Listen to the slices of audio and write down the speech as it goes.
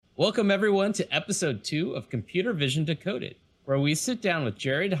Welcome everyone to episode 2 of Computer Vision Decoded, where we sit down with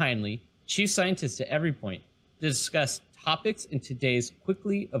Jared Heinley, chief scientist at EveryPoint, to discuss topics in today's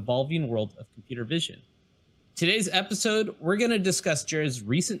quickly evolving world of computer vision. Today's episode, we're going to discuss Jared's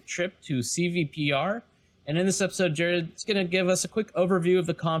recent trip to CVPR, and in this episode, Jared's going to give us a quick overview of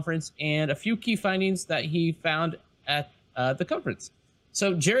the conference and a few key findings that he found at the conference.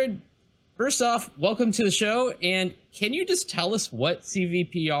 So Jared, first off, welcome to the show, and can you just tell us what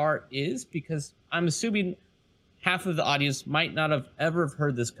CVPR is? Because I'm assuming half of the audience might not have ever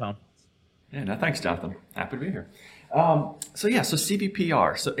heard this conference. Yeah, no, thanks, Jonathan. Happy to be here. So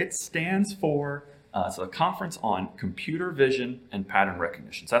CVPR. So it stands for it's a conference on computer vision and pattern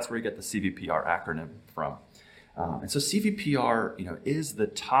recognition. So that's where you get the CVPR acronym from. And so CVPR, is the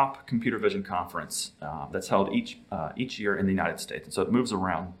top computer vision conference that's held each year in the United States. And so it moves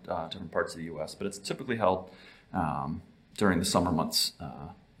around different parts of the U.S., but it's typically held during the summer months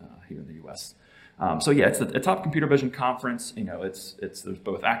here in the U.S. It's the top computer vision conference. There's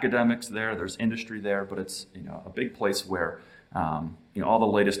both academics there, there's industry there, but it's a big place where all the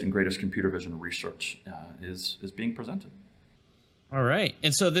latest and greatest computer vision research is being presented. All right,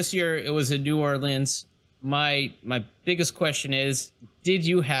 and so this year it was in New Orleans. My biggest question is, did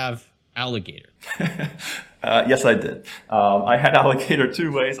you have alligator? Yes, I did. I had alligator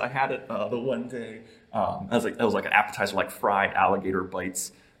two ways. I had it the one day. It was like an appetizer, like fried alligator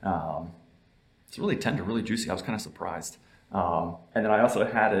bites. It's really tender, really juicy. I was kind of surprised. And then I also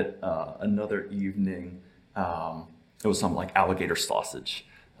had it another evening. It was some like alligator sausage.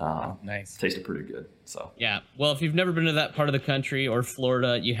 Nice. Tasted pretty good. So yeah. Well, if you've never been to that part of the country or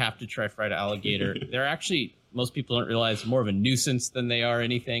Florida, you have to try fried alligator. They're actually, most people don't realize, more of a nuisance than they are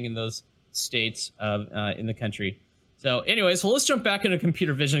anything in those states in the country. So anyways, well, let's jump back into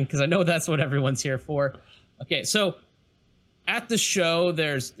computer vision because I know that's what everyone's here for. Okay, so at the show,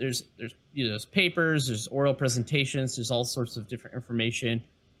 there's papers, there's oral presentations, there's all sorts of different information.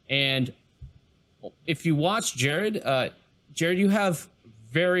 And if you watch Jared, you have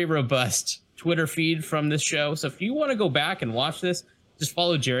very robust Twitter feed from this show. So if you want to go back and watch this, just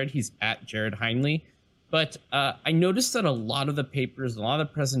follow Jared. He's at Jared Heinley. But I noticed that a lot of the papers, a lot of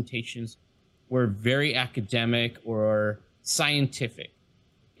the presentations were very academic or scientific.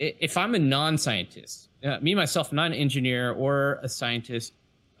 If I'm a non-scientist, me, myself, not an engineer or a scientist,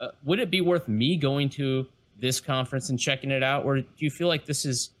 would it be worth me going to this conference and checking it out? Or do you feel like this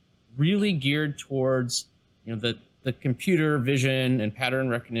is really geared towards, the computer vision and pattern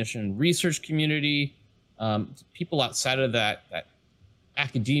recognition research community, people outside of that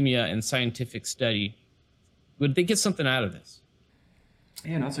academia and scientific study? Would they get something out of this?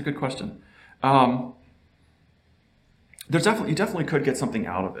 Yeah, no, that's a good question. You definitely could get something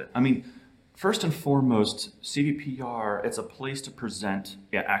out of it. I mean, first and foremost, CVPR, it's a place to present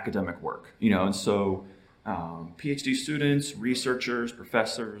academic work, and so PhD students, researchers,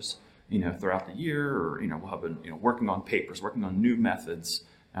 professors, throughout the year, or, will have been, working on papers, working on new methods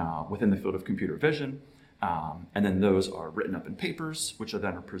within the field of computer vision. And then those are written up in papers, which are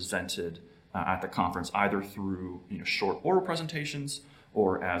then presented at the conference, either through, short oral presentations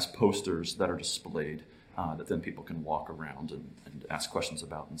or as posters that are displayed that then people can walk around and ask questions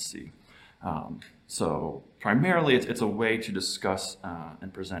about and see. So primarily it's a way to discuss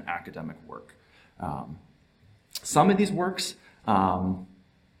and present academic work. Some of these works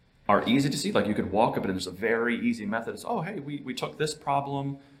are easy to see. Like you could walk up and there's a very easy method. It's, oh, hey, we took this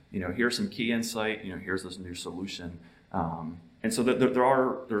problem, here's some key insight, here's this new solution. And so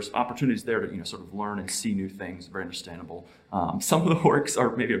there's opportunities there to, sort of learn and see new things, very understandable. Some of the works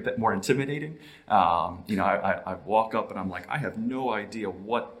are maybe a bit more intimidating. I walk up and I'm like, I have no idea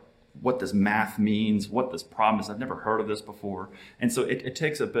what this math means, what this problem is. I've never heard of this before. And so it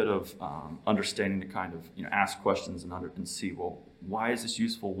takes a bit of understanding to kind of, ask questions and see, well, why is this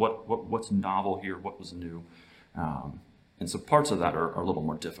useful? What's novel here? What was new? And so parts of that are a little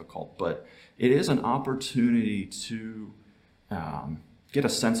more difficult, but it is an opportunity to get a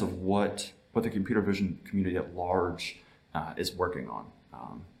sense of what the computer vision community at large is working on.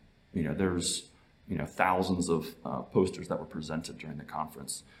 There's thousands of posters that were presented during the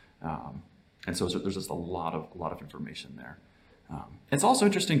conference. And so there's just a lot of information there. It's also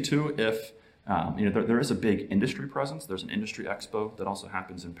interesting too if there is a big industry presence. There's an industry expo that also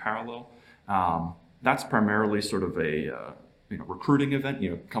happens in parallel. That's primarily sort of a recruiting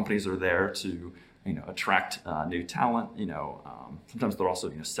event. Companies are there to attract new talent. Sometimes they're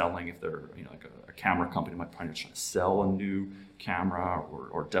also selling, if they're like a camera company might try to sell a new camera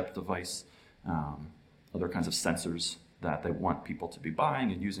or depth device, other kinds of sensors that they want people to be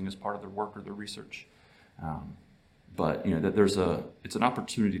buying and using as part of their work or their research. But that it's an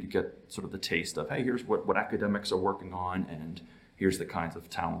opportunity to get sort of the taste of, hey, here's what academics are working on, and here's the kinds of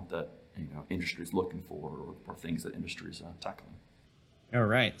talent that industry is looking for, or things that industry is tackling. All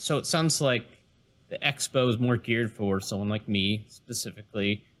right. So it sounds like the expo is more geared for someone like me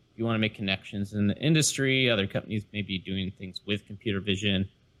specifically. If you want to make connections in the industry, other companies may be doing things with computer vision,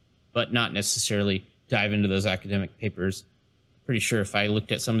 but not necessarily dive into those academic papers. Pretty sure if I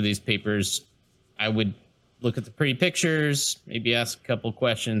looked at some of these papers, I would look at the pretty pictures, maybe ask a couple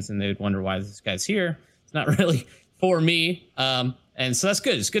questions, and they would wonder why this guy's here. It's not really for me. And so that's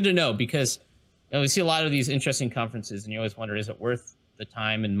good. It's good to know, because we see a lot of these interesting conferences, and you always wonder, is it worth the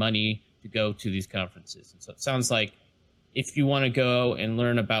time and money to go to these conferences? And so it sounds like if you want to go and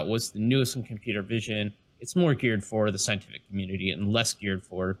learn about what's the newest in computer vision, it's more geared for the scientific community and less geared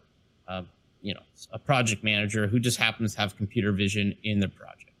for, a project manager who just happens to have computer vision in the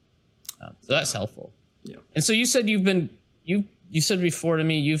project. So that's helpful. Yeah. And so you said you said before to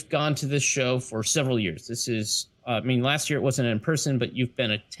me, you've gone to this show for several years. This is, last year it wasn't in person, but you've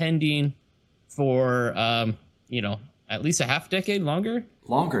been attending for, at least a half decade, longer?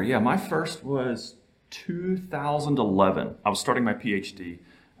 Longer, yeah. My first was 2011. I was starting my PhD.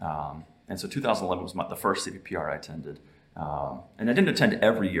 And so 2011 was the first CVPR I attended. And I didn't attend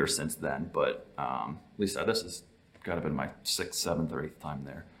every year since then, but at least this has got to have been my 6th, 7th, or 8th time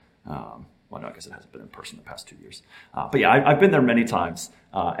there. Well, no, I guess it hasn't been in person the past 2 years. But yeah, I've been there many times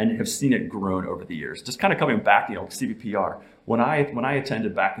and have seen it grown over the years. Just kind of coming back, CVPR. When I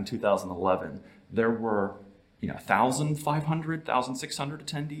attended back in 2011, there were 1,500, 1,600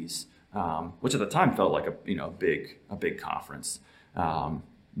 attendees, which at the time felt like a big conference.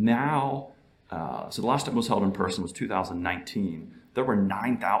 Now, so the last time it was held in person was 2019. There were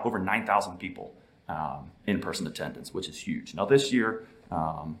over 9,000 people in-person attendance, which is huge. Now this year,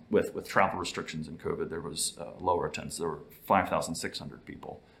 with travel restrictions and COVID, there was lower attendance. There were 5,600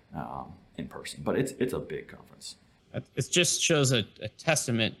 people in person, but it's a big conference. It just shows a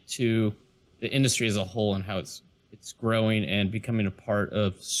testament to the industry as a whole and how it's growing and becoming a part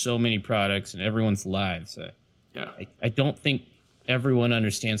of so many products in everyone's lives. I don't think everyone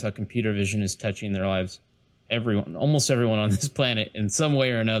understands how computer vision is touching their lives. Almost everyone on this planet, in some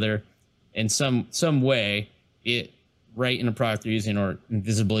way or another, in some way, right in a product they're using or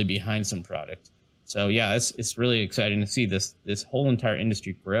invisibly behind some product. So yeah, it's really exciting to see this whole entire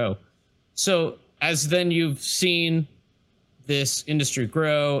industry grow. So as then you've seen this industry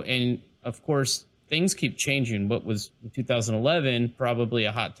grow, and of course things keep changing. What was in 2011 probably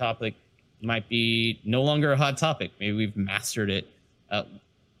a hot topic might be no longer a hot topic. Maybe we've mastered it.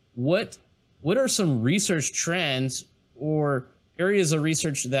 What are some research trends or areas of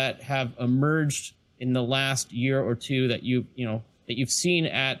research that have emerged in the last year or two that you've seen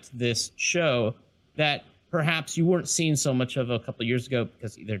at this show that perhaps you weren't seeing so much of a couple of years ago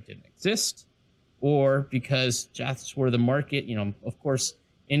because either it didn't exist or because that's where the market, of course,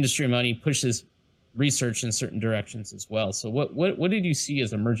 industry money pushes research in certain directions as well. So what did you see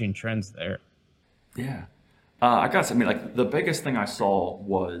as emerging trends there? Yeah. I guess, the biggest thing I saw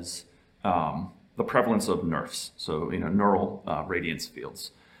was the prevalence of NERFs, so, neural radiance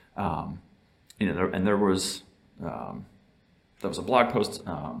fields. There was a blog post,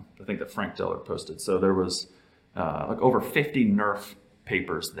 I think that Frank Deller posted. So there was over 50 NERF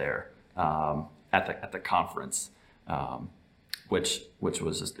papers there at the conference, which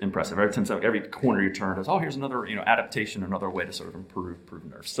was just impressive. Every corner you turned, here's another adaptation, another way to sort of improve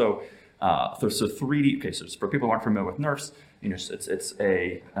NERFs. So 3D. Okay, so for people who aren't familiar with NERFs, it's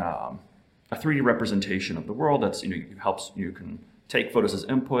a 3D representation of the world that's helps you can take photos as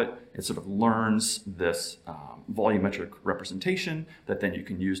input. It sort of learns this volumetric representation that then you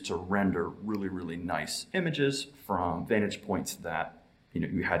can use to render really, really nice images from vantage points that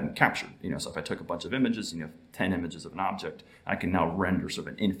you hadn't captured. So if I took a bunch of images, 10 images of an object, I can now render sort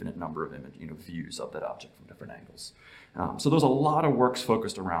of an infinite number of views of that object from different angles. So there's a lot of works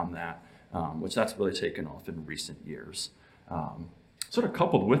focused around that, which that's really taken off in recent years. Sort of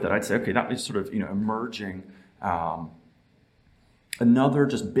coupled with it, I'd say, okay, that was sort of emerging. Another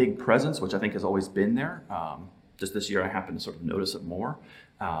just big presence, which I think has always been there, just this year I happened to sort of notice it more,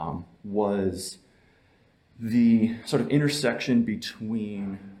 was the sort of intersection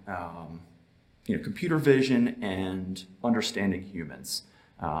between computer vision and understanding humans.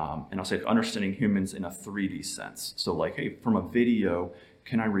 And I'll say understanding humans in a 3D sense. So like, hey, from a video,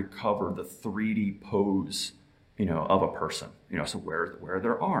 can I recover the 3D pose of a person? So where are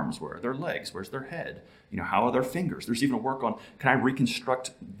their arms? Where are their legs? Where's their head? How are their fingers? There's even a work on, can I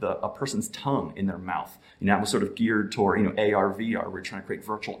reconstruct a person's tongue in their mouth? That was sort of geared toward, AR, VR. We're trying to create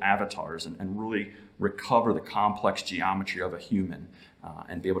virtual avatars and really, recover the complex geometry of a human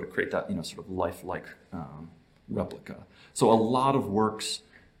and be able to create that, sort of lifelike replica. So a lot of works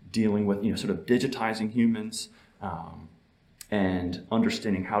dealing with, sort of digitizing humans and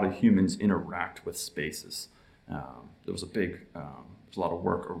understanding how do humans interact with spaces. There was there's a lot of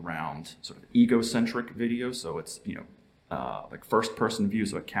work around sort of egocentric video. So it's, like first person view,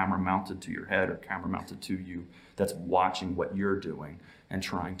 so a camera mounted to your head or camera mounted to you that's watching what you're doing and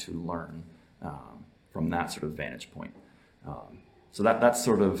trying to learn from that sort of vantage point. So that's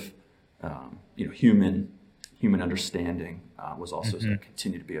sort of, human understanding was also sort of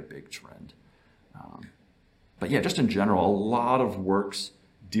continue to be a big trend. But yeah, just in general, a lot of works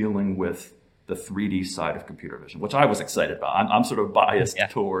dealing with the 3D side of computer vision, which I was excited about. I'm sort of biased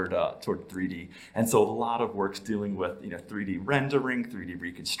toward 3D, and so a lot of works dealing with 3D rendering, 3D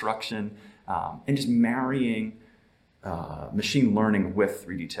reconstruction, and just marrying machine learning with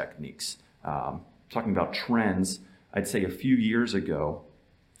 3D techniques. Talking about trends, I'd say a few years ago,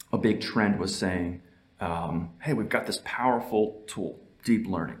 a big trend was saying, hey, we've got this powerful tool, deep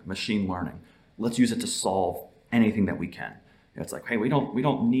learning, machine learning. Let's use it to solve anything that we can. It's like, hey, we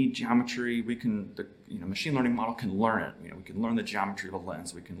don't need geometry. The machine learning model can learn it. We can learn the geometry of a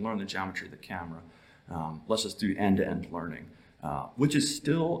lens. We can learn the geometry of the camera. Let's just do end-to-end learning, which is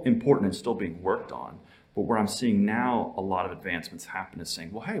still important and still being worked on. But where I'm seeing now a lot of advancements happen is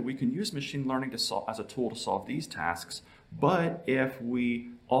saying, well, hey, we can use machine learning as a tool to solve these tasks. But if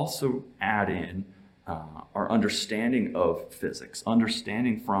we also add in our understanding of physics,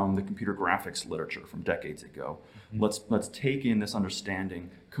 understanding from the computer graphics literature from decades ago, let's take in this understanding,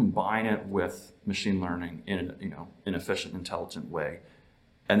 combine it with machine learning in an efficient, intelligent way,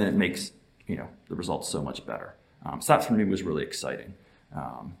 and then it makes the results so much better. So that for me was really exciting.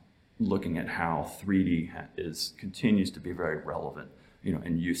 Looking at how 3D continues to be very relevant,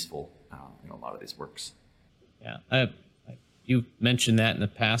 and useful in a lot of these works. Yeah, you mentioned that in the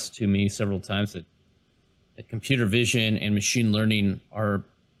past to me several times that computer vision and machine learning are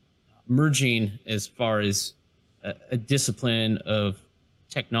merging as far as a discipline of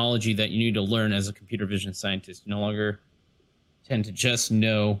technology that you need to learn as a computer vision scientist. You no longer tend to just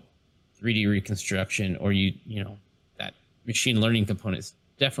know 3D reconstruction, or that machine learning component is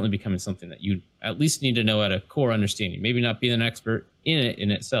definitely becoming something that you at least need to know at a core understanding. Maybe not be an expert in it in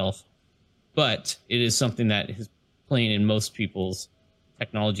itself, but it is something that is playing in most people's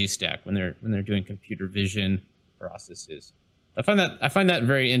technology stack when they're doing computer vision processes. I find that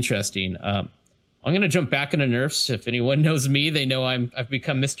very interesting. I'm going to jump back into nerfs. If anyone knows me, they know I've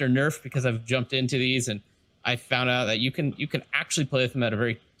become Mr. Nerf because I've jumped into these, and I found out that you can actually play with them at a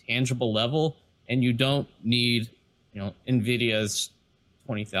very tangible level, and you don't need NVIDIA's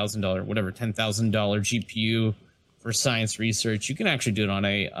 $20,000, whatever, $10,000 GPU for science research. You can actually do it on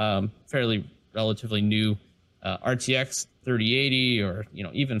a fairly relatively new RTX 3080, or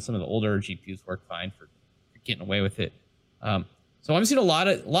even some of the older GPUs work fine for getting away with it. So I'm seeing a lot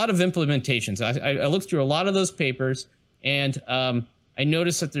of implementations. I looked through a lot of those papers, and I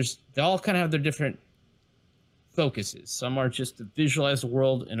noticed that they all kind of have their different focuses. Some are just to visualize the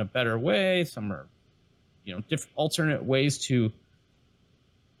world in a better way. Some are different alternate ways to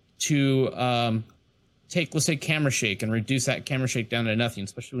take, let's say, camera shake and reduce that camera shake down to nothing,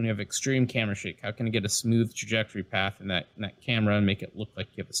 especially when you have extreme camera shake. How can you get a smooth trajectory path in that camera and make it look like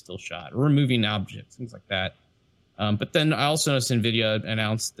you have a still shot? Or removing objects, things like that. But then I also noticed NVIDIA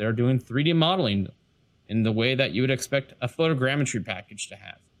announced they're doing 3D modeling in the way that you would expect a photogrammetry package to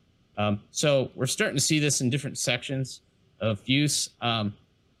have. So we're starting to see this in different sections of use. And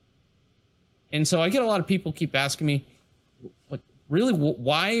so I get a lot of people keep asking me, really,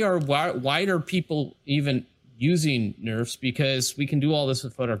 why are people even using nerfs? Because we can do all this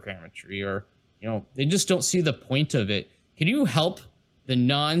with photogrammetry, or they just don't see the point of it. Can you help the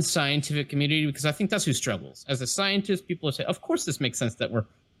non-scientific community? Because I think that's who struggles. As a scientist, people say, of course this makes sense that we're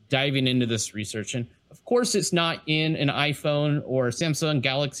diving into this research, and of course it's not in an iPhone or Samsung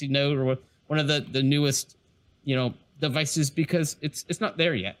Galaxy Note or one of the newest devices, because it's not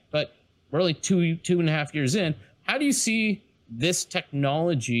there yet. But we're only two and a half years in. How do you see this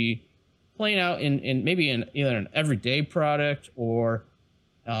technology playing out in maybe in either an everyday product or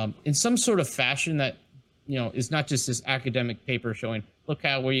in some sort of fashion that is not just this academic paper showing, look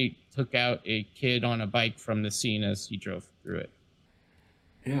how we took out a kid on a bike from the scene as he drove through it?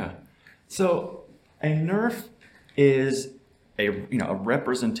 Yeah. So a nerf is a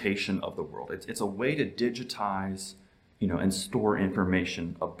representation of the world. It's a way to digitize and store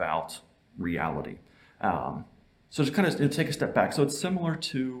information about reality. So just kind of take a step back. So it's similar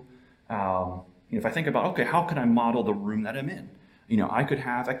to, if I think about, okay, how can I model the room that I'm in? I could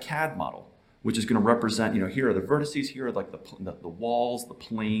have a CAD model which is going to represent, here are the vertices, here are like the walls, the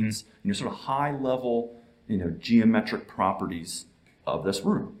planes, sort of high level, geometric properties of this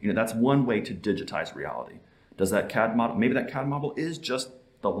room. That's one way to digitize reality. Does that CAD model, maybe that CAD model is just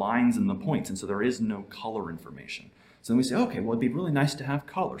the lines and the points, and so there is no color information. So then we say, okay, well, it'd be really nice to have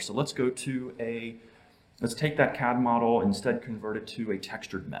color. So let's take that CAD model, instead convert it to a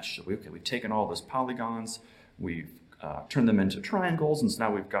textured mesh. So we've taken all those polygons, we've turned them into triangles, and so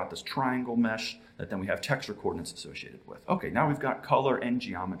now we've got this triangle mesh that then we have texture coordinates associated with. Okay, now we've got color and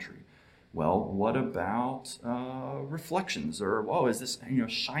geometry. Well, what about reflections? Or, is this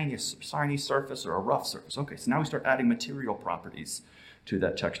shiny surface or a rough surface? Okay, so now we start adding material properties to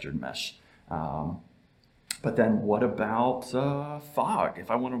that textured mesh. But then what about fog? If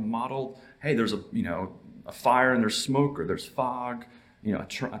I want to model, hey, there's a fire and there's smoke, or there's fog, a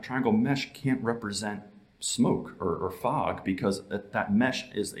triangle mesh can't represent smoke or fog, because that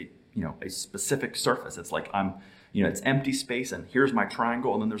mesh is a specific surface. It's like it's empty space, and here's my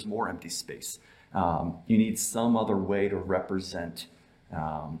triangle, and then there's more empty space. You need some other way to represent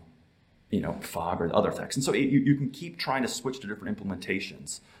fog or other effects. And so you can keep trying to switch to different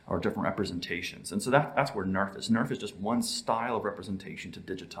implementations or different representations. And so that's where NERF is. NERF is just one style of representation to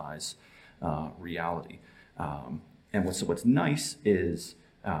digitize reality. And what's nice is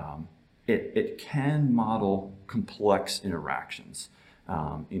it can model complex interactions.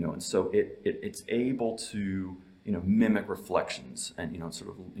 And so it's able to mimic reflections, and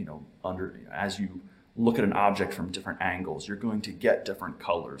as you look at an object from different angles, you're going to get different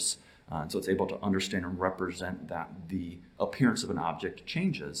colors. And so it's able to understand and represent that the appearance of an object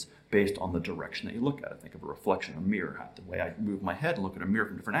changes based on the direction that you look at it. Think of a reflection, a mirror. The way I move my head and look at a mirror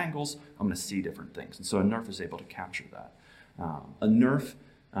from different angles, I'm going to see different things. And so a NERF is able to capture that. A NERF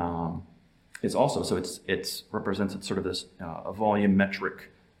is also, so it represents sort of this a volumetric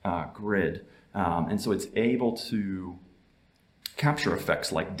grid. And so it's able to capture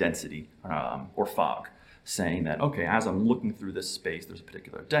effects like density or fog, saying that, okay, as I'm looking through this space, there's a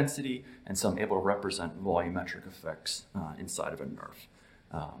particular density, and so I'm able to represent volumetric effects inside of a NERF.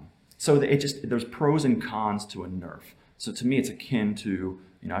 So there's pros and cons to a NERF. So to me, it's akin to,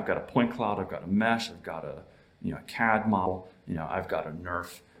 I've got a point cloud, I've got a mesh, I've got a CAD model, I've got a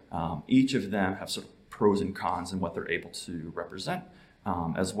NERF. Each of them have sort of pros and cons in what they're able to represent,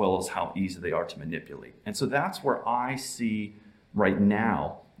 as well as how easy they are to manipulate. And so that's where I see right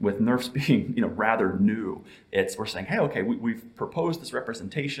now, with NERFs being rather new, we're saying, hey, okay, we've proposed this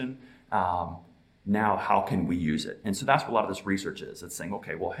representation. Now how can we use it? And so that's what a lot of this research is. It's saying,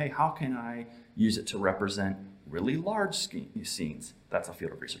 okay, well, hey, how can I use it to represent really large scenes? That's a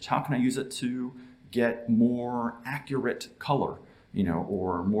field of research. How can I use it to get more accurate color,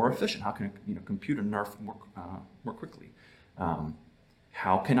 or more efficient? How can I compute a NERF more quickly?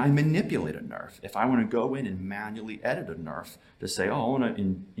 How can I manipulate a NERF? If I want to go in and manually edit a NERF to say, I want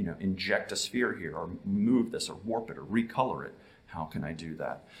to inject a sphere here, or move this, or warp it, or recolor it, how can I do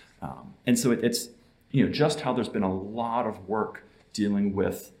that? And so it's just how there's been a lot of work dealing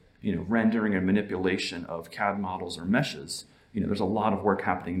with rendering and manipulation of CAD models or meshes. There's a lot of work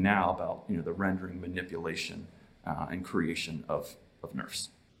happening now about the rendering, manipulation, and creation of NERFs.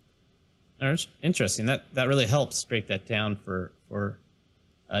 That's interesting. That really helps break that down for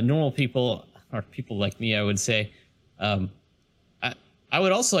normal people, or people like me, I would say. I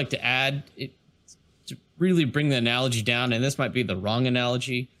would also like to add it to really bring the analogy down, and this might be the wrong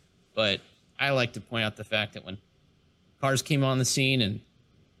analogy, but I like to point out the fact that when cars came on the scene and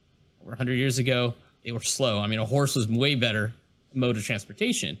over 100 years ago, they were slow. I mean, a horse was way better mode of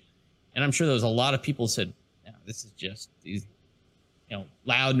transportation. And I'm sure there was a lot of people said, no, this is just these,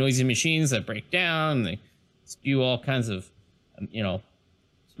 loud, noisy machines that break down. They spew all kinds of,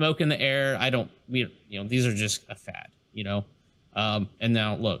 smoke in the air. These are just a fad, and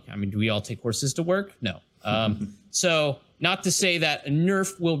now look, I mean, do we all take horses to work? No. So not to say that a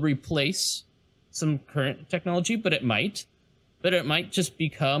NERF will replace some current technology, but it might just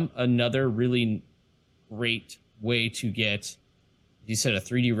become another really great way to get, you said, a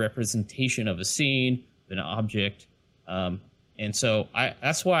 3D representation of a scene, an object. And so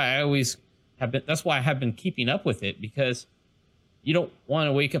that's why I have been keeping up with it, because you don't want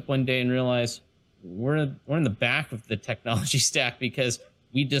to wake up one day and realize we're in the back of the technology stack because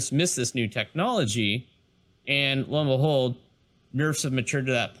we dismiss this new technology, and lo and behold, NERFs have matured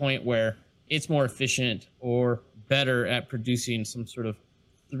to that point where it's more efficient or better at producing some sort of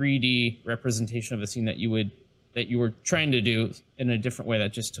 3D representation of a scene that you were trying to do in a different way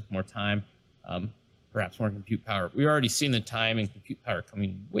that just took more time, perhaps more compute power. We've already seen the time and compute power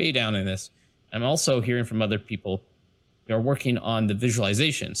coming way down in this. I'm also hearing from other people who are working on the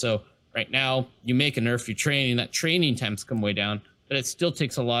visualization. So right now you make a nerf, you train, and that training times come way down, but it still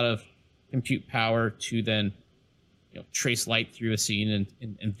takes a lot of compute power to then trace light through a scene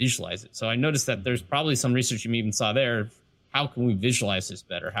and visualize it. So I noticed that there's probably some research you even saw there. How can we visualize this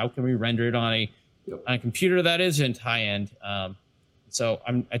better? How can we render it on a computer that isn't high end? So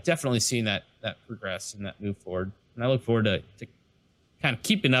I definitely seen that progress and that move forward, and I look forward to kind of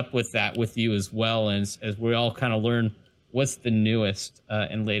keeping up with that with you as well, as we all kind of learn what's the newest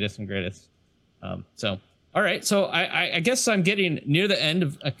and latest and greatest. So all right, so I guess I'm getting near the end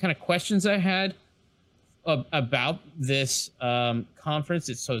of kind of questions I had about this conference.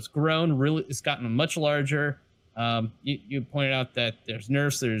 It's grown really. It's gotten much larger. You pointed out that there's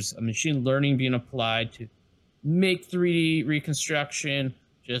nerfs, there's a machine learning being applied to make 3D reconstruction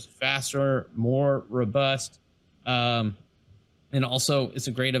just faster, more robust. And also it's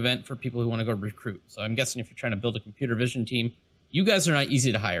a great event for people who want to go recruit. So I'm guessing if you're trying to build a computer vision team, you guys are not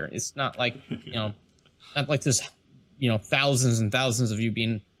easy to hire. It's not like, not like this, thousands and thousands of you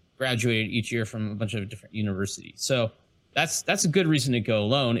being graduated each year from a bunch of different universities. So that's a good reason to go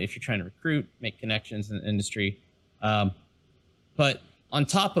alone if you're trying to recruit, make connections in the industry. But on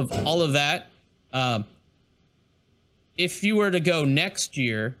top of all of that, if you were to go next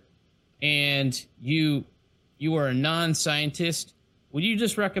year and you are a non-scientist, would you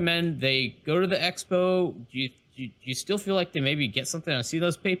just recommend they go to the expo? Do you still feel like they maybe get something and see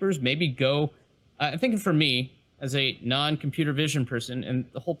those papers? Maybe go. I'm thinking for me as a non-computer vision person, and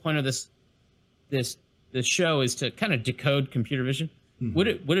the whole point of this show is to kind of decode computer vision.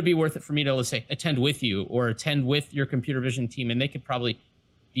 Mm-hmm. Would it be worth it for me to, let's say, attend with you or attend with your computer vision team, and they could probably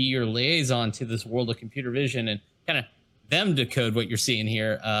be your liaison to this world of computer vision and kind of them decode what you're seeing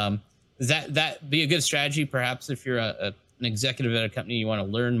here? Does that be a good strategy, perhaps, if you're an executive at a company, you want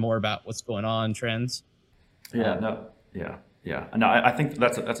to learn more about what's going on, trends? No, I think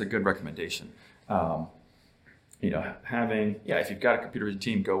that's a good recommendation. If you've got a computer vision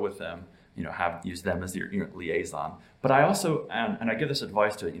team, go with them. Use them as your liaison. But I also, and I give this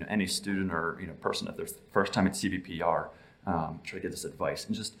advice to any student or person at their first time at CVPR. Try to give this advice,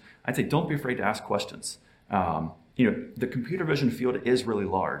 and I'd say don't be afraid to ask questions. The computer vision field is really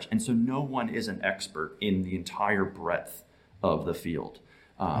large, and so no one is an expert in the entire breadth of the field.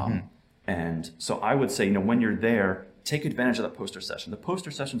 And so I would say, when you're there, take advantage of the poster session. The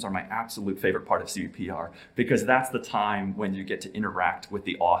poster sessions are my absolute favorite part of CVPR because that's the time when you get to interact with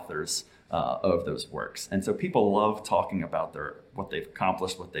the authors of those works. And so people love talking about what they've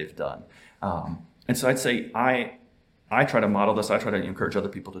accomplished, what they've done. And so I'd say I try to model this. I try to encourage other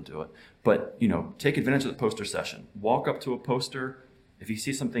people to do it. But, take advantage of the poster session. Walk up to a poster. If you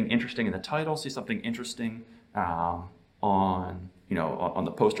see something interesting in the title, see something interesting on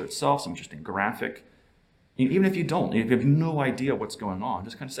the poster itself, some interesting graphic. Even if you don't, if you have no idea what's going on,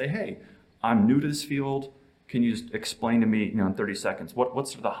 just kind of say, hey, I'm new to this field. Can you just explain to me, in 30 seconds,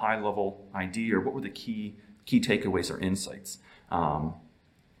 what's sort of the high level idea, or what were the key takeaways or insights? And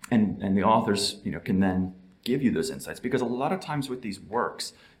the authors, can then give you those insights, because a lot of times with these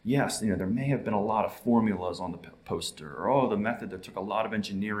works, yes, there may have been a lot of formulas on the poster, or the method that took a lot of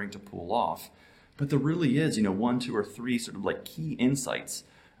engineering to pull off, but there really is, 1, 2, or 3 sort of like key insights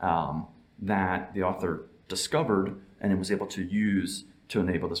that the author discovered and it was able to use to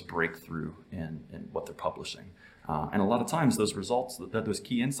enable this breakthrough in what they're publishing. And a lot of times those results, those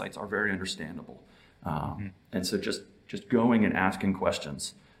key insights are very understandable. And so just going and asking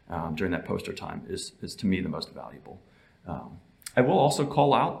questions during that poster time is to me the most valuable. I will also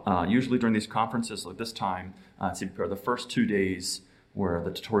call out, usually during these conferences like this time, CVPR, the first 2 days were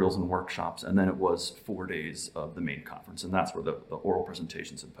the tutorials and workshops, and then it was 4 days of the main conference, and that's where the oral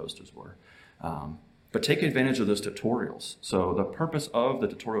presentations and posters were. But take advantage of those tutorials. So the purpose of the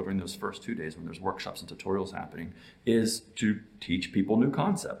tutorial during those first 2 days when there's workshops and tutorials happening is to teach people new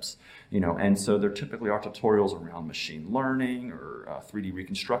concepts. And so there typically are tutorials around machine learning or 3D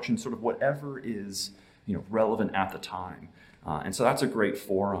reconstruction, sort of whatever is relevant at the time. And so that's a great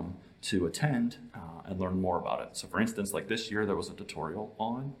forum to attend and learn more about it. So for instance, like this year, there was a tutorial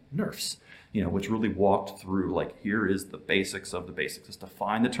on nerfs, which really walked through, here is the basics of the basics. Just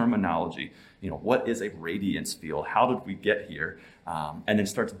define the terminology, what is a radiance field? How did we get here? And then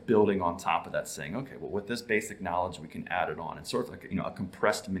starts building on top of that, saying, okay, well, with this basic knowledge, we can add it on. It's sort of like, a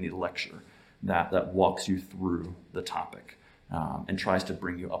compressed mini lecture that walks you through the topic and tries to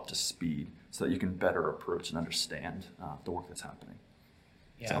bring you up to speed so that you can better approach and understand the work that's happening.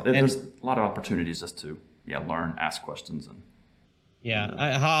 Yeah, so there's a lot of opportunities just to learn, ask questions, and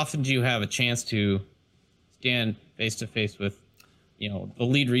how often do you have a chance to stand face to face with the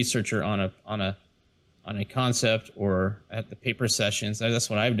lead researcher on a on a concept or at the paper sessions. That's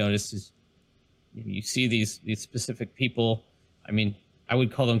what I've noticed is you see these specific people. I mean, I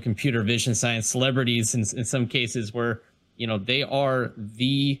would call them computer vision science celebrities in some cases where, they are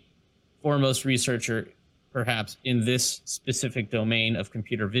the foremost researcher perhaps in this specific domain of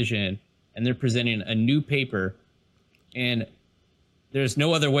computer vision, and they're presenting a new paper, and there's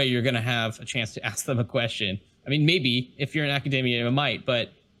no other way you're going to have a chance to ask them a question. I mean, maybe if you're in academia, you might,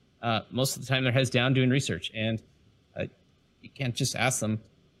 but most of the time they're heads down doing research, and you can't just ask them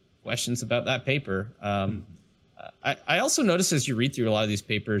questions about that paper. I also noticed as you read through a lot of these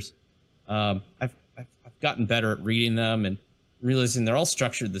papers, I've gotten better at reading them and realizing they're all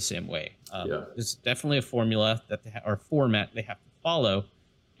structured the same way. There's definitely a formula that or format they have to follow.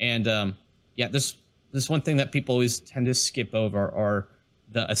 And this one thing that people always tend to skip over are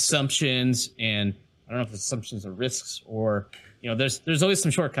the assumptions, and I don't know if assumptions are risks or, there's always some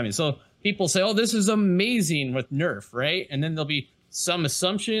shortcomings. So people say, oh, this is amazing with NERF, right? And then there'll be some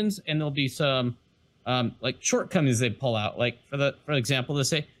assumptions and there'll be some like shortcomings they pull out. Like for example, they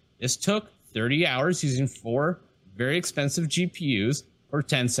say this took 30 hours using 4 very expensive GPUs for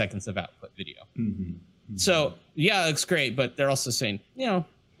 10 seconds of output video. So yeah, it looks great, but they're also saying,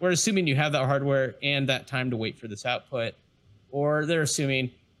 we're assuming you have that hardware and that time to wait for this output, or they're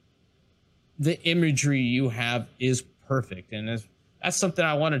assuming the imagery you have is perfect. And that's something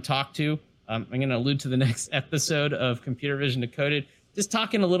I want to talk to. I'm going to allude to the next episode of Computer Vision Decoded, just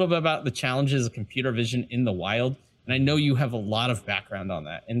talking a little bit about the challenges of computer vision in the wild. And I know you have a lot of background on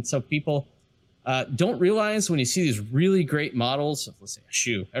that. And so people don't realize when you see these really great models of, let's say, a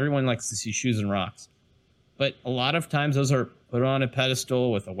shoe. Everyone likes to see shoes and rocks. But a lot of times those are put on a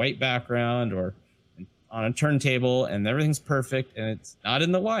pedestal with a white background or on a turntable, and everything's perfect, and it's not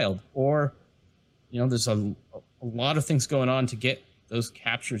in the wild. Or, there's a lot of things going on to get those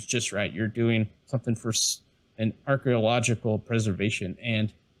captures just right. You're doing something for an archaeological preservation,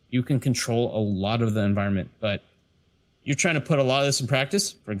 and you can control a lot of the environment, but you're trying to put a lot of this in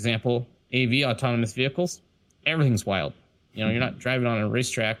practice. For example, AV, autonomous vehicles, everything's wild. You're not driving on a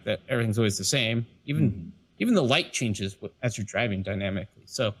racetrack that everything's always the same. Even the light changes as you're driving dynamically.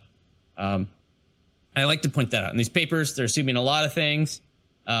 So I like to point that out. In these papers, they're assuming a lot of things.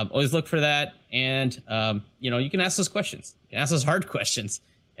 Always look for that. And, you can ask those questions. You can ask those hard questions.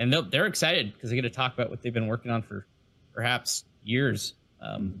 And they're excited because they get to talk about what they've been working on for perhaps years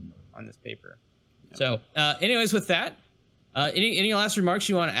on this paper. So anyways, with that, any last remarks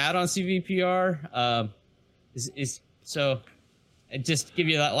you want to add on CVPR? So just give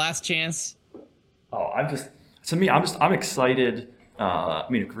you that last chance. Oh, I'm excited.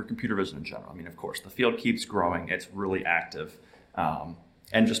 For computer vision in general. Of course, the field keeps growing. It's really active.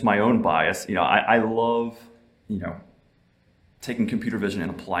 And just my own bias, I love, taking computer vision and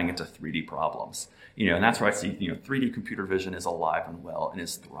applying it to 3D problems. And that's where I see, 3D computer vision is alive and well and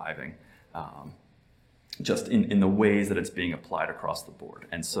is thriving, just in the ways that it's being applied across the board.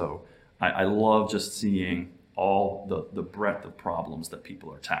 And so I love just seeing all the breadth of problems that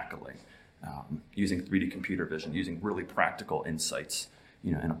people are tackling, using 3D computer vision, using really practical insights,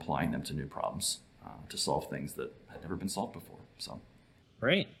 and applying them to new problems to solve things that had never been solved before. So,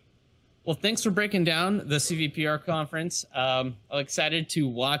 great. Well, thanks for breaking down the CVPR conference. I'm excited to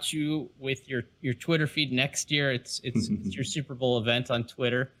watch you with your Twitter feed next year. It's your Super Bowl event on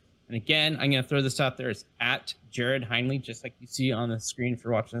Twitter. And again, I'm going to throw this out there. It's at Jared Heinley, just like you see on the screen if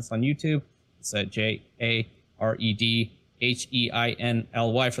you're watching this on YouTube. It's at JAREDHEINLY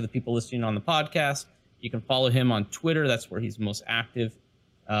for the people listening on the podcast. You can follow him on Twitter. That's where he's most active.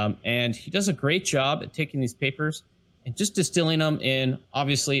 And he does a great job at taking these papers and just distilling them in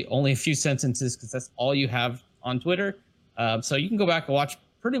obviously only a few sentences, because that's all you have on Twitter. So you can go back and watch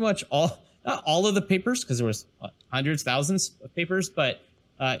pretty much not all of the papers, because there was hundreds, thousands of papers, but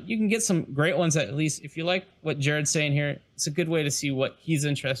you can get some great ones. At least if you like what Jared's saying here, it's a good way to see what he's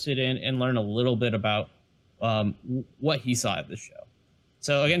interested in and learn a little bit about what he saw at the show.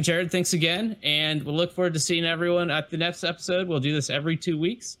 So again, Jared, thanks again. And we'll look forward to seeing everyone at the next episode. We'll do this every 2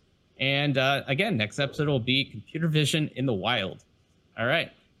 weeks. And again, next episode will be computer vision in the wild. All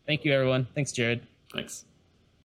right. Thank you, everyone. Thanks, Jared. Thanks.